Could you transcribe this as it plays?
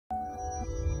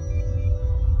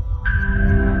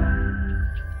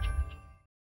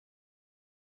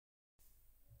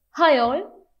Hi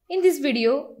all, in this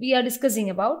video we are discussing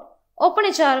about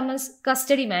OpenHRMS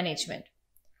Custody Management.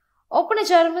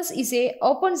 OpenHRMS is a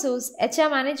open source HR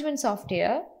management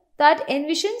software that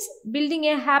envisions building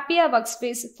a happier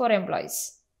workspace for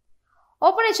employees.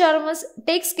 OpenHRMS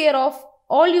takes care of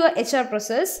all your HR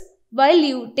process while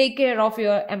you take care of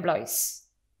your employees.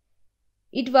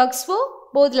 It works for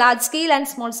both large scale and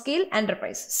small scale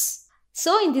enterprises.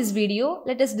 So in this video,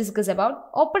 let us discuss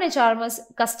about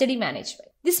OpenHRMS Custody Management.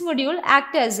 This module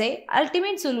acts as a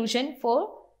ultimate solution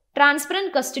for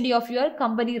transparent custody of your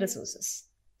company resources.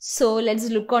 So let's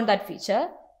look on that feature.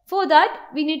 For that,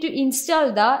 we need to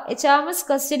install the HRMS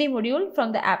Custody module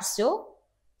from the App Store.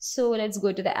 So let's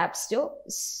go to the App Store.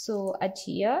 So at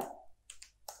here,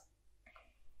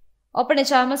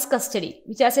 OpenHRMS Custody,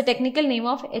 which has a technical name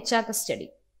of HR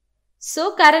Custody.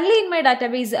 So currently in my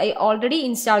database, I already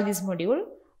installed this module.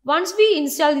 Once we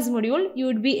install this module, you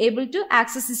would be able to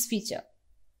access this feature.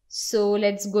 So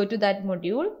let's go to that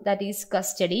module, that is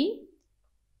custody.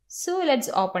 So let's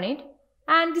open it.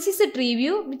 And this is a tree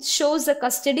view which shows the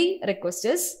custody requests.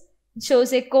 It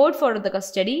shows a code for the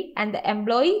custody and the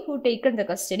employee who taken the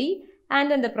custody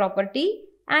and then the property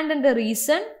and then the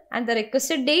reason and the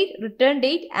requested date, return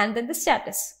date and then the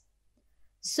status.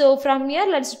 So from here,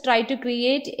 let's try to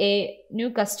create a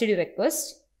new custody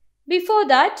request. Before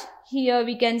that, here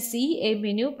we can see a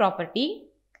menu property.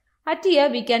 At here,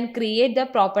 we can create the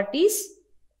properties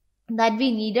that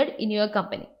we needed in your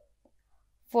company.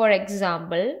 For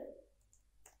example,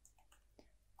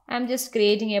 I'm just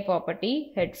creating a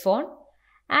property, headphone,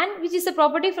 and which is a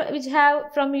property which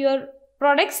have from your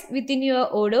products within your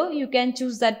Odoo. You can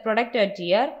choose that product at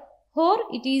here. Or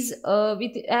it is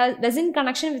doesn't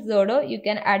connection with the Odoo, you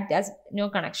can add as no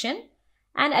connection.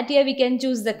 And at here we can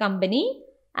choose the company,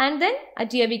 and then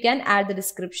at here we can add the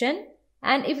description.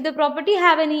 And if the property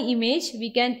have any image,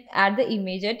 we can add the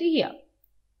image at here.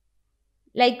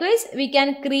 Likewise, we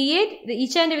can create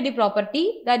each and every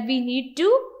property that we need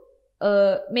to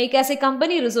make as a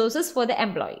company resources for the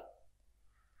employee.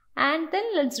 And then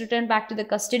let's return back to the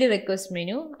custody request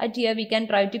menu. At here we can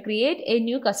try to create a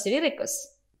new custody request.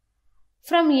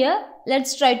 From here,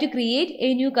 let's try to create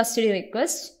a new custody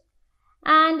request,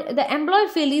 and the employee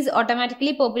field is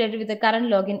automatically populated with the current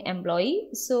login employee.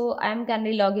 So I am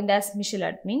currently logged in as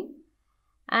Michelle admin,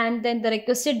 and then the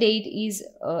requested date is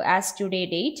as today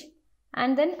date,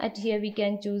 and then at here we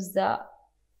can choose the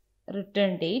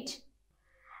return date,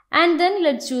 and then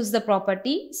let's choose the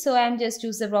property. So I am just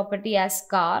choose the property as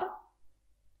car,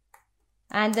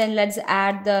 and then let's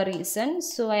add the reason.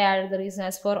 So I added the reason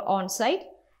as for on-site.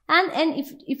 And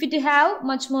if it have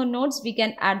much more nodes, we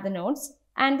can add the nodes,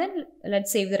 and then let's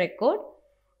save the record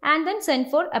and then send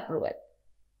for approval.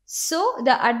 So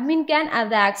the admin can have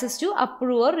the access to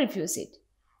approve or refuse it.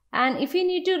 And if you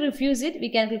need to refuse it, we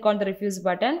can click on the refuse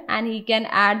button and he can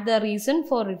add the reason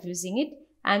for refusing it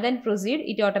and then proceed.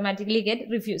 It automatically get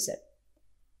refused.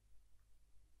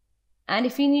 And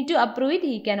if you need to approve it,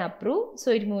 he can approve.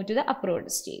 So it moved to the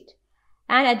approved state.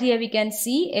 And at here we can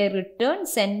see a return,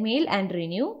 send mail and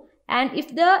renew. And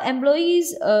if the employee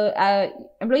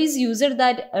is user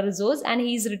that resource and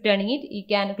he is returning it, he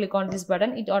can click on this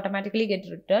button. It automatically gets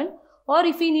returned. Or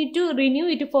if we need to renew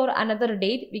it for another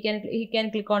date, he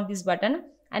can click on this button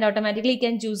and automatically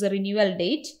can choose the renewal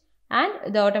date.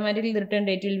 And the automatically return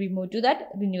date will be moved to that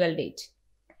renewal date.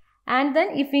 And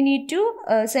then if we need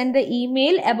to send the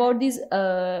email about this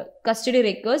custody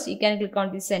request, you can click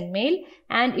on this send mail.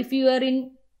 And if you are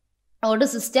in Odoo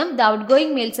system, the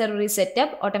outgoing mail server is set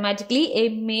up. Automatically a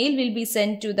mail will be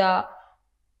sent to the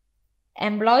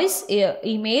employee's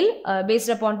email based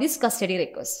upon this custody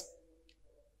request.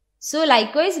 So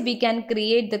likewise, we can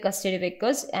create the custody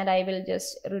request and I will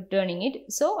just returning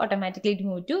it. So automatically it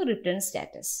move to return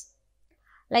status.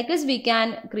 Likewise, we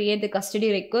can create the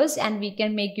custody request and we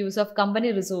can make use of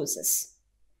company resources.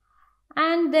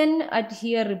 And then at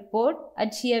here report,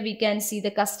 at here we can see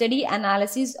the custody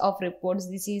analysis of reports.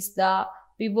 This is the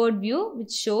pivot view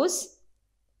which shows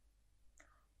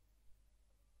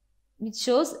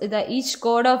the each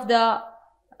code of the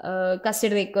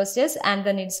custody requests and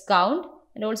then its count.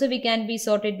 And also we can be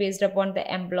sorted based upon the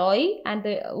employee and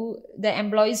the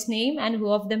employee's name and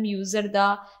who of them used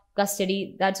the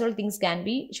custody. That's all things can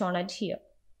be shown at here.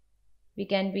 We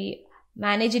can be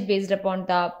manage it based upon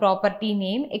the property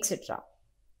name, etc.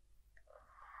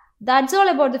 That's all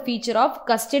about the feature of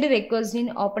custody request in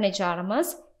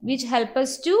OpenHRMS, which help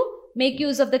us to make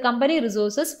use of the company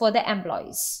resources for the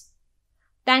employees.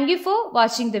 Thank you for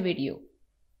watching the video.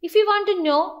 If you want to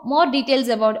know more details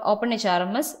about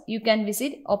OpenHRMS, you can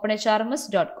visit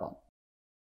openhrms.com.